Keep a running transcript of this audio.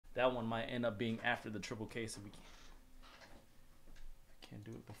That one might end up being after the triple case if we can't do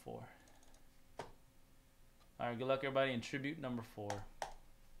it before. All right, good luck, everybody, in tribute number 4.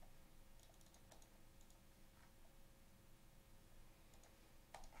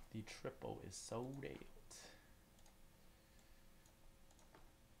 The triple is sold out.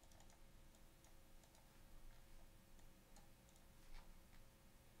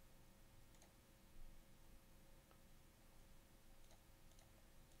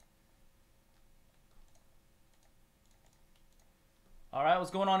 All right,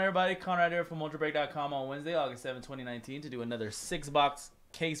 what's going on, everybody? Conrad here from UltraBreak.com on Wednesday, August 7, 2019, to do another 6-box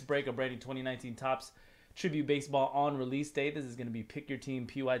case break of Brady 2019 Topps Tribute Baseball on release date. This is going to be Pick Your Team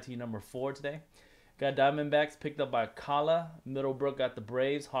PYT number 4 today. Got Diamondbacks picked up by Kala. Middlebrook got the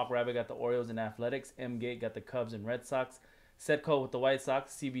Braves. Hawk Rabbit got the Orioles and Athletics. M. Gate got the Cubs and Red Sox. Setco with the White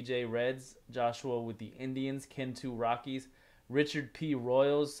Sox. CBJ Reds. Joshua with the Indians. Ken 2 Rockies. Richard P.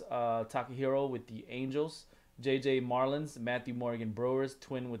 Royals. Takahiro with the Angels. JJ Marlins, Matthew Morgan Brewers,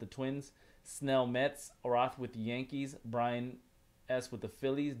 Twin with the Twins, Snell Mets, Roth with the Yankees, Brian S with the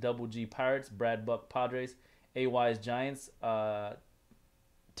Phillies, Double G Pirates, Brad Buck Padres, AY's Giants,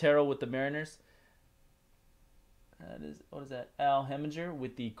 Terrell with the Mariners. What is that? Al Heminger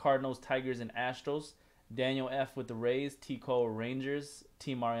with the Cardinals, Tigers, and Astros, Daniel F with the Rays, T. Cole Rangers,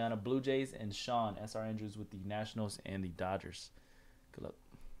 T. Mariana Blue Jays, and Sean S.R. Andrews with the Nationals and the Dodgers. Good luck.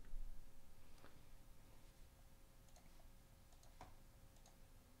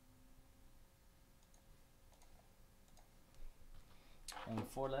 Only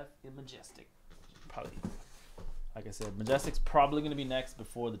 4 left in Majestic. Probably, like I said, Majestic's probably going to be next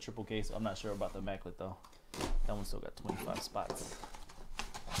before the triple case. I'm not sure about the Immaculate, though. That one still got 25 spots.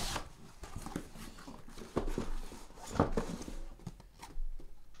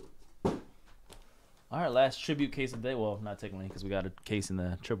 All right, last tribute case of the day. Well, not technically because we got a case in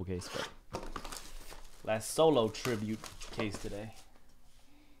the triple case, but last solo tribute case today.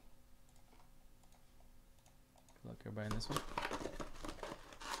 Good luck, everybody, in this one.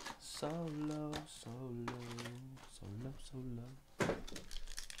 Solo, solo, solo, solo.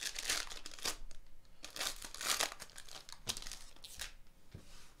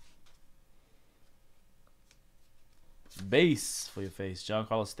 Base for your face.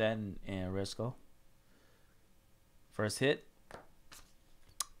 Giancarlo Stanton and Resco. First hit.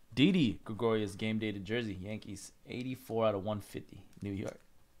 Didi Gregorius game dated jersey. Yankees. 84 out of 150. New York.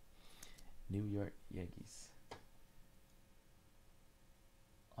 New York Yankees.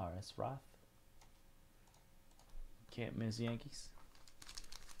 R.S. Roth. Can't miss Yankees.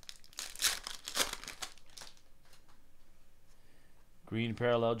 Green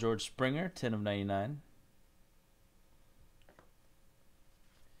parallel George Springer, 10 of 99.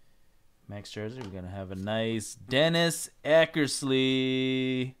 Max jersey, we're going to have a nice Dennis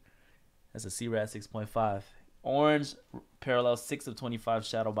Eckersley. That's a C-Rat 6.5. Orange parallel 6 of 25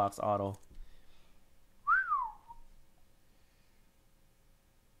 shadow box auto.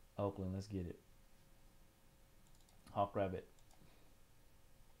 Oakland, let's get it. Hawk Rabbit.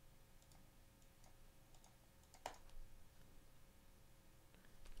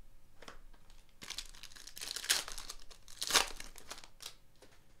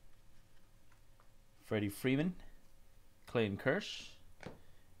 Freddie Freeman. Clayton Kershaw.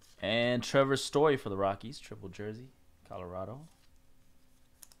 And Trevor Story for the Rockies. Triple jersey. Colorado.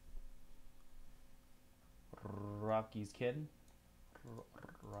 Rockies Ken.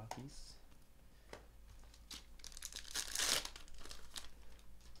 Rockies.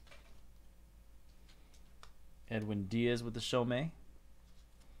 Edwin Diaz with the Shomei.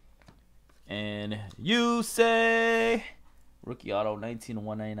 And you say rookie auto 19 of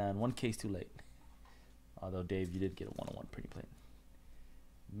 199. One case too late. Although Dave, you did get a 1-on-1 pretty plain.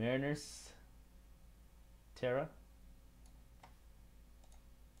 Mariners. Terra.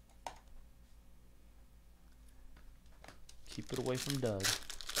 Keep it away from Doug.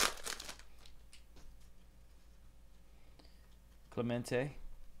 Clemente.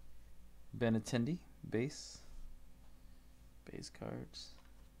 Benintendi. Base. Base cards.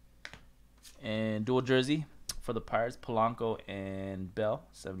 And dual jersey for the Pirates. Polanco and Bell.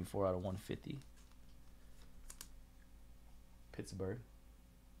 74 out of 150. Pittsburgh.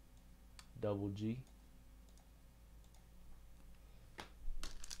 Double G.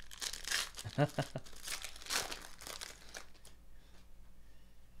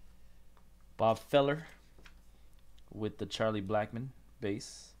 Bob Feller with the Charlie Blackmon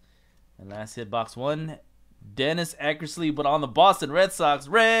base. And last hit, box 1. Dennis Eckersley, but on the Boston Red Sox.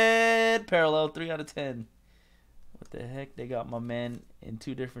 Red parallel 3 out of 10. What the heck? They got my man in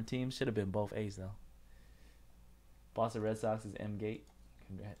 2 different teams. Should have been both A's, though. Boston Red Sox is M. Gate.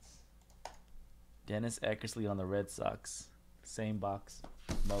 Congrats. Dennis Eckersley on the Red Sox. Same box.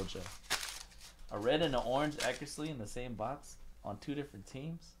 Mojo. A red and an orange Eckersley in the same box on 2 different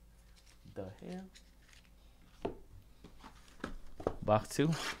teams. The hell? Box 2.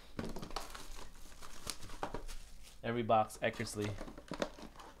 Every box Eckersley.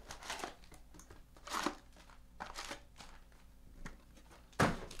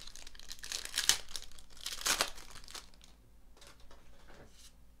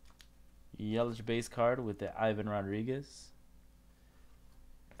 Yellowish base card with the Ivan Rodriguez.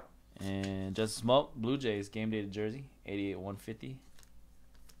 And Just Smoke, Blue Jays, game day jersey, 88/150.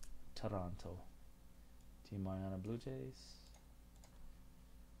 Toronto. Team Mariana Blue Jays.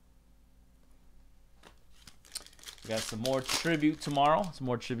 We got some more tribute tomorrow. Some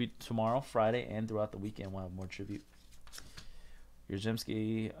more tribute tomorrow, Friday, and throughout the weekend we'll have more tribute.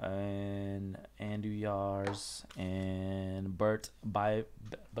 Yurjemski and Andu Yars and Bert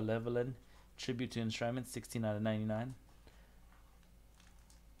Belevelin. Tribute to Enshrinement, 16/99.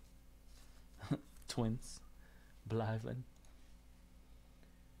 Twins. Bliveland.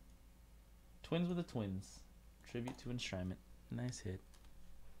 Twins with the Twins. Tribute to Enshrinement. Nice hit.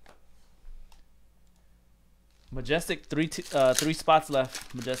 Majestic, three spots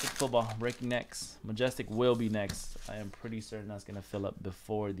left. Majestic football breaking next. Majestic will be next. I am pretty certain that's gonna fill up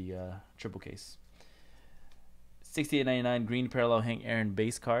before the triple case. 68.99 green parallel Hank Aaron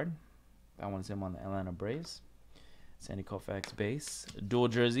base card. I want to see him on the Atlanta Braves. Sandy Koufax base. Dual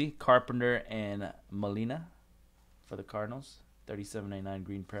jersey Carpenter and Molina for the Cardinals. 37.99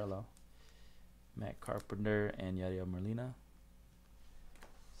 green parallel. Matt Carpenter and Yadier Molina.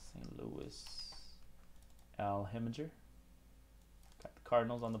 St. Louis. Al Heminger. Got the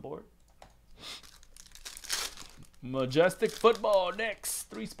Cardinals on the board. Majestic football next.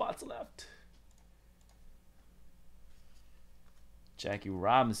 3 spots left. Jackie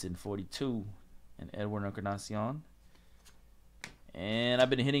Robinson, 42. And Edwin Encarnacion. And I've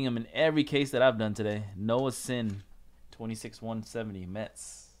been hitting him in every case that I've done today. Noah Sin, 26/170.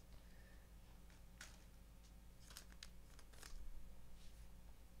 Mets.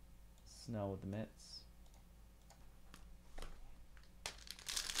 Snell with the Mets.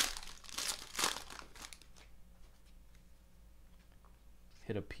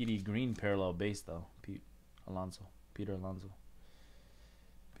 Hit a PD green parallel base though. Peter Alonso. Big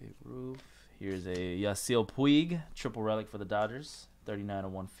roof. Here's a Yasiel Puig triple relic for the Dodgers.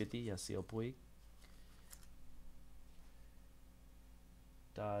 39/150. Yasiel Puig.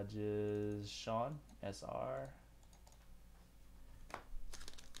 Dodgers Sean SR.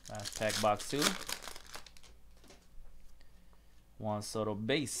 Last pack box 2. Juan Soto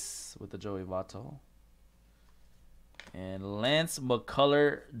base with the Joey Votto. And Lance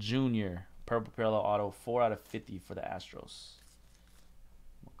McCullough Jr. Purple parallel auto 4/50 for the Astros.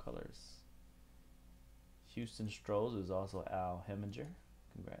 McCullers. Houston Stros is also Al Heminger.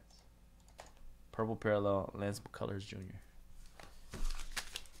 Congrats. Purple parallel Lance McCullers Jr.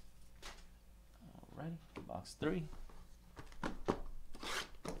 Alrighty, box 3. Oh,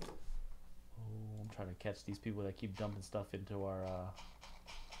 I'm trying to catch these people that keep dumping stuff into our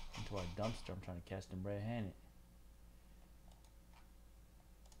dumpster. I'm trying to catch them red-handed.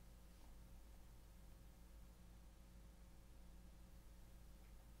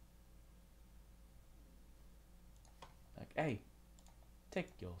 Like, hey,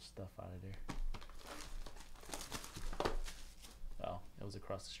 take your stuff out of there. Oh, it was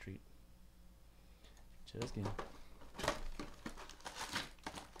across the street. Just kidding.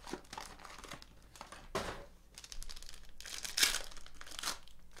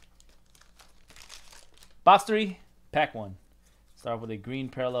 Box 3, pack 1. Start with a green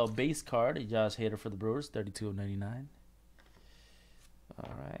parallel base card. A Josh Hader for the Brewers, 32/99.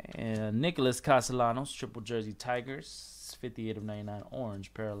 All right, and Nicholas Castellanos, triple jersey Tigers, 58/99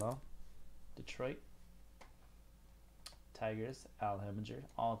 orange parallel. Detroit Tigers, Al Heminger.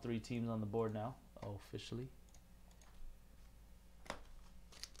 All 3 teams on the board now, officially.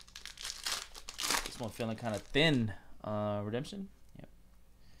 This one feeling kind of thin. Redemption. Yep.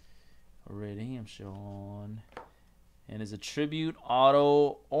 Redemption. And is a tribute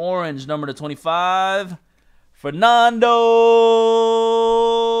auto orange number to 25. Fernando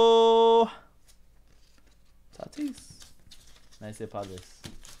Tatis. Nice hit, Padres.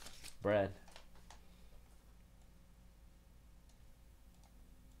 Brad.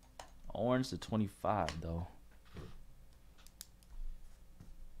 Orange to 25, though.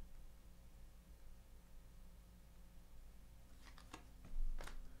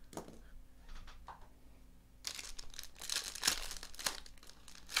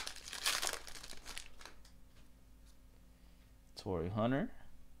 Torrey Hunter.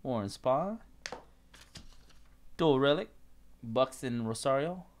 Orange Spawn. Dual Relic. Buxton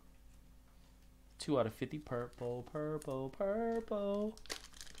Rosario. 2 out of 50. Purple, purple, purple.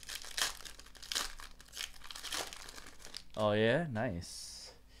 Oh, yeah?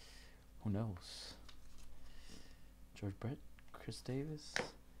 Nice. Who knows? George Brett. Chris Davis.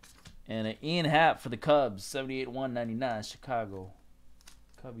 And an Ian Happ for the Cubs. 78-199. Chicago.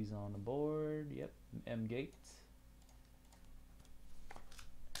 Cubbies on the board. Yep. M. Gates.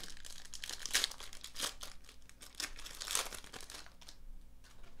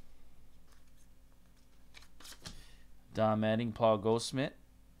 Don Manning, Paul Goldschmidt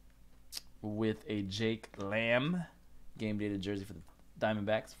with a Jake Lamb game dated jersey for the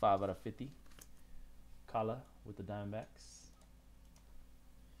Diamondbacks, 5 out of 50. Kala with the Diamondbacks.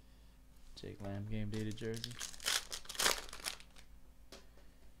 Jake Lamb game dated jersey.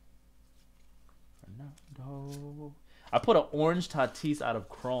 Fernando. I put an orange Tatis out of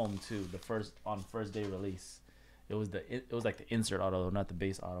Chrome too. On first day release. It was like the insert auto, not the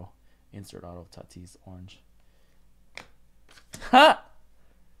base auto. Insert auto of Tatis orange. Ha!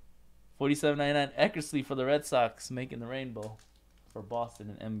 47.99 Eckersley for the Red Sox, making the rainbow for Boston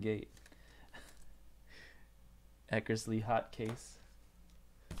and M Gate. Eckersley hot case.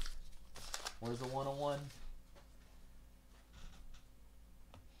 Where's the 101?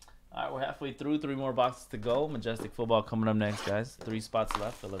 All right, we're halfway through. 3 more boxes to go. Majestic Football coming up next, guys. 3 spots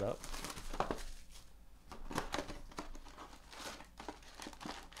left. Fill it up.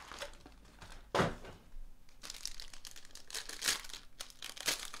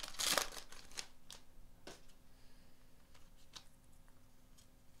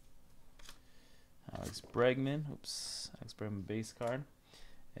 Alex Bregman. Oops. Alex Bregman base card.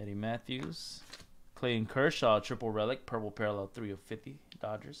 Eddie Matthews. Clayton Kershaw, triple relic. Purple parallel, 3 of 50.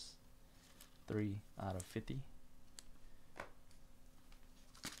 Dodgers. 3 out of 50.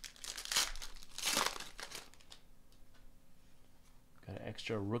 Got an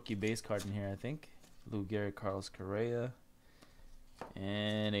extra rookie base card in here, I think. Lou Gehrig, Carlos Correa.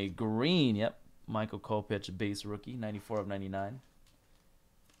 And a green, yep. Michael Kopech, base rookie, 94 of 99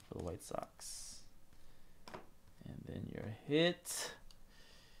 for the White Sox. And then your hit.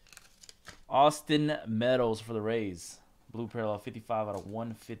 Austin Meadows for the Rays. Blue parallel, 55 out of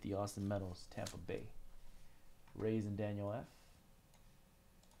 150. Austin Meadows, Tampa Bay. Rays and Daniel F.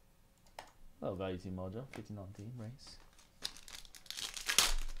 Little value team mojo. 15 on team, Rays.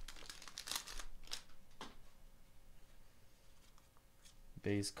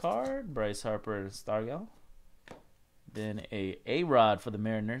 Base card, Bryce Harper and Stargell. Then a A-Rod for the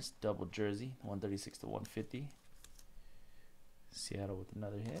Mariners, double jersey, 136 to 150. Seattle with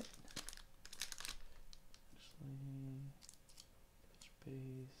another hit.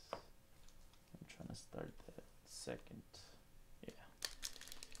 Base. I'm trying to start that second. Yeah.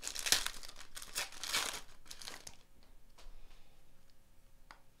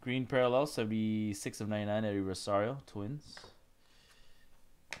 Green parallel, 76 of 99. Eddie Rosario, Twins.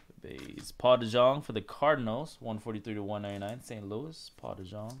 Base. Paul DeJong for the Cardinals, 143 to 199. St. Louis. Paul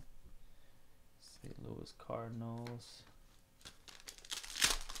DeJong. St. Louis Cardinals.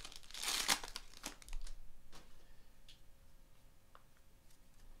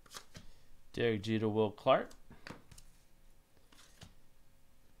 Derek Jeter, Will Clark.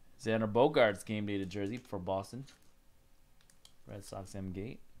 Xander Bogaerts game dated jersey for Boston. Red Sox M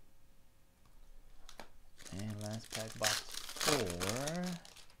Gate. And last pack box 4.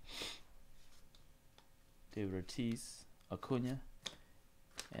 David Ortiz, Acuna.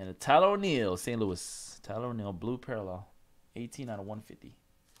 And a Tyler O'Neill, St. Louis. Tyler O'Neill, blue parallel. 18 out of 150.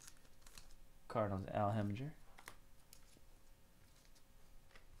 Cardinals, Al Heminger.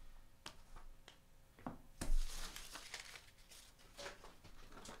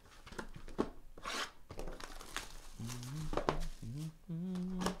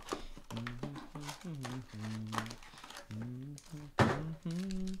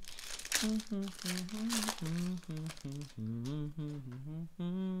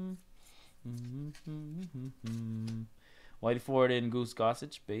 Whitey Ford and Goose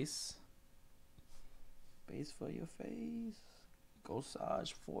Gossage, base. Base for your face.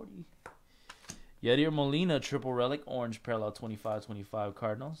 Gossage 40. Yadier Molina, triple relic, orange parallel 25-25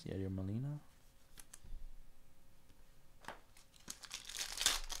 Cardinals. Yadier Molina.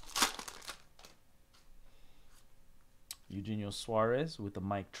 Eugenio Suarez with the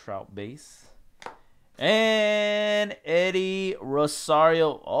Mike Trout base. And Eddie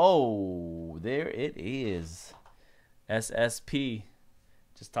Rosario. Oh, there it is. SSP.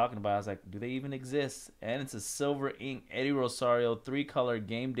 Just talking about it, I was like, do they even exist? And it's a silver ink Eddie Rosario 3-color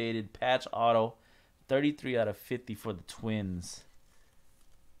game dated patch auto. 33 out of 50 for the Twins.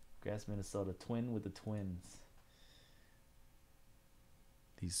 Congrats, Minnesota. Twin with the Twins.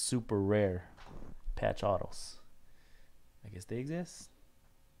 These super rare patch autos. I guess they exist.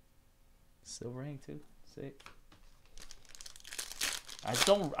 Silver ink too. Sick. I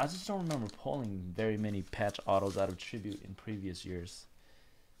just don't remember pulling very many patch autos out of Tribute in previous years.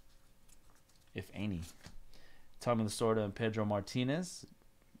 If any. Tommy Lasorda and Pedro Martinez.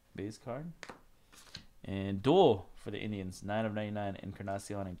 Base card. And duel for the Indians. 9 of 99.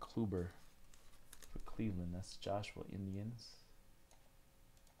 Encarnacion and Kluber for Cleveland. That's Joshua Indians.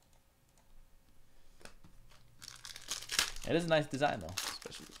 It is a nice design though.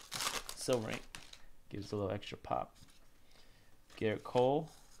 Especially silver ink. Gives a little extra pop. Garrett Cole,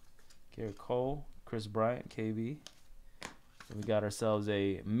 Chris Bryant, KB. And we got ourselves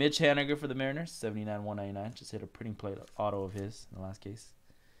a Mitch Haniger for the Mariners, 79/199. Just hit a printing plate auto of his in the last case.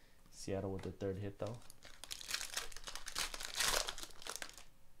 Seattle with the third hit though.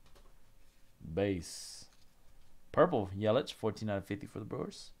 Base. Purple, Yelich, 14/50 for the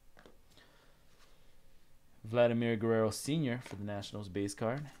Brewers. Vladimir Guerrero Sr. for the Nationals base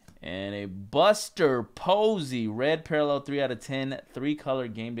card. And a Buster Posey, red parallel 3/10, 3-color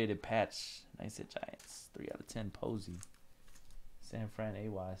game dated patch. Nice hit, Giants. 3/10 Posey. San Fran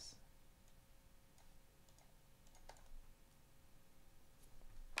A-wise.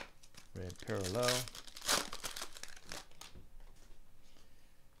 Red parallel.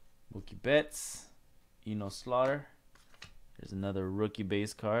 Mookie Betts. Eno Slaughter. There's another rookie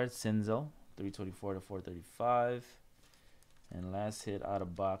base card. Senzo, 324/435. And last hit out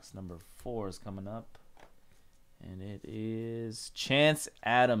of box number 4 is coming up. And it is Chance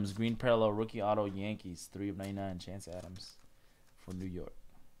Adams, green parallel rookie auto Yankees, 3 of 99. Chance Adams for New York.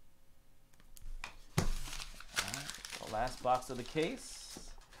 All right, the last box of the case.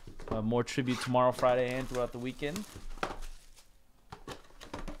 We'll have more Tribute tomorrow, Friday, and throughout the weekend.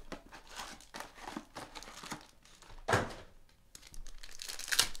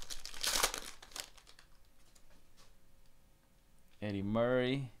 Eddie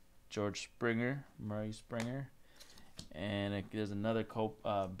Murray, George Springer, Murray Springer, and there's another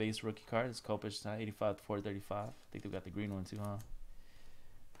base rookie card. It's Kopech, 85/435. I think they got the green one too, huh?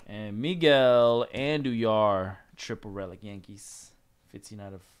 And Miguel Andujar, triple relic Yankees,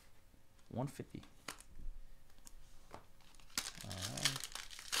 15/150. All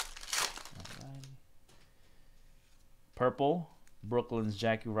right. Purple, Brooklyn's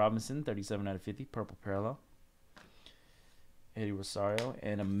Jackie Robinson, 37/50. Purple parallel. Eddie Rosario,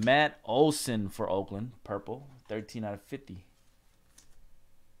 and a Matt Olson for Oakland, purple, 13/50.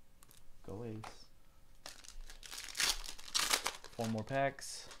 Go A's. 4 more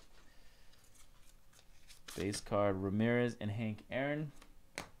packs. Base card Ramirez and Hank Aaron.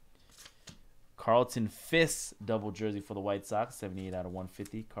 Carlton Fisk double jersey for the White Sox,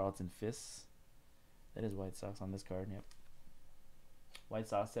 78/150. Carlton Fisk. That is White Sox on this card. Yep. White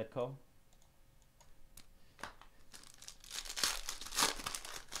Sox Setco.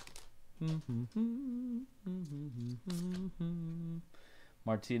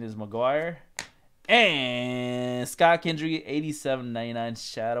 Martinez McGuire and Scott Kendrick, 87/99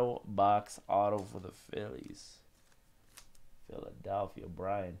 shadow box auto for the Phillies. Philadelphia.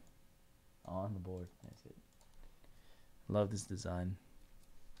 Brian on the board. That's it. Love this design.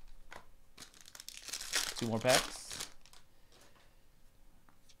 2 more packs.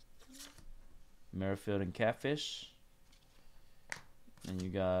 Merrifield and Catfish. And you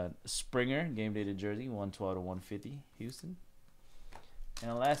got Springer, game dated jersey, 112/150, Houston. And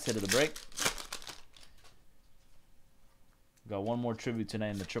the last hit of the break. Got one more tribute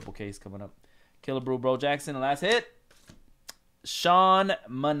tonight in the triple case coming up. Killebrew, Bro Jackson, the last hit. Sean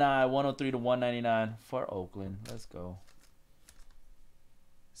Manai, 103/199 for Oakland. Let's go.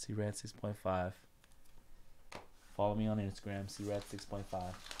 C-Rat 6.5. Follow me on Instagram, C-Rat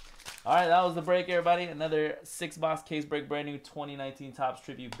 6.5. All right, that was the break, everybody. Another 6-box case break, brand new 2019 Topps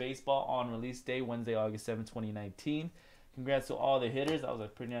Tribute Baseball on release day, Wednesday, August 7, 2019. Congrats to all the hitters. That was a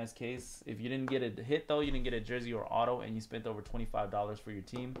pretty nice case. If you didn't get a hit, though, you didn't get a jersey or auto, and you spent over $25 for your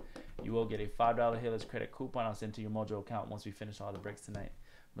team, you will get a $5 Hitters credit coupon. I'll send to your Mojo account once we finish all the breaks tonight.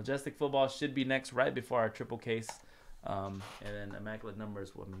 Majestic Football should be next, right before our triple case. And then Immaculate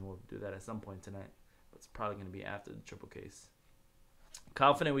Numbers, well, I mean, we'll do that at some point tonight. But it's probably going to be after the triple case.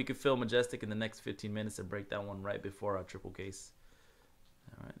 Confident we could fill Majestic in the next 15 minutes and break that one right before our triple case.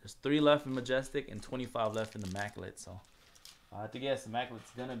 All right, there's 3 left in Majestic and 25 left in the Immaculate. So I have to guess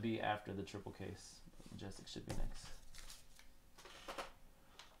Immaculate's going to be after the triple case. Majestic should be next.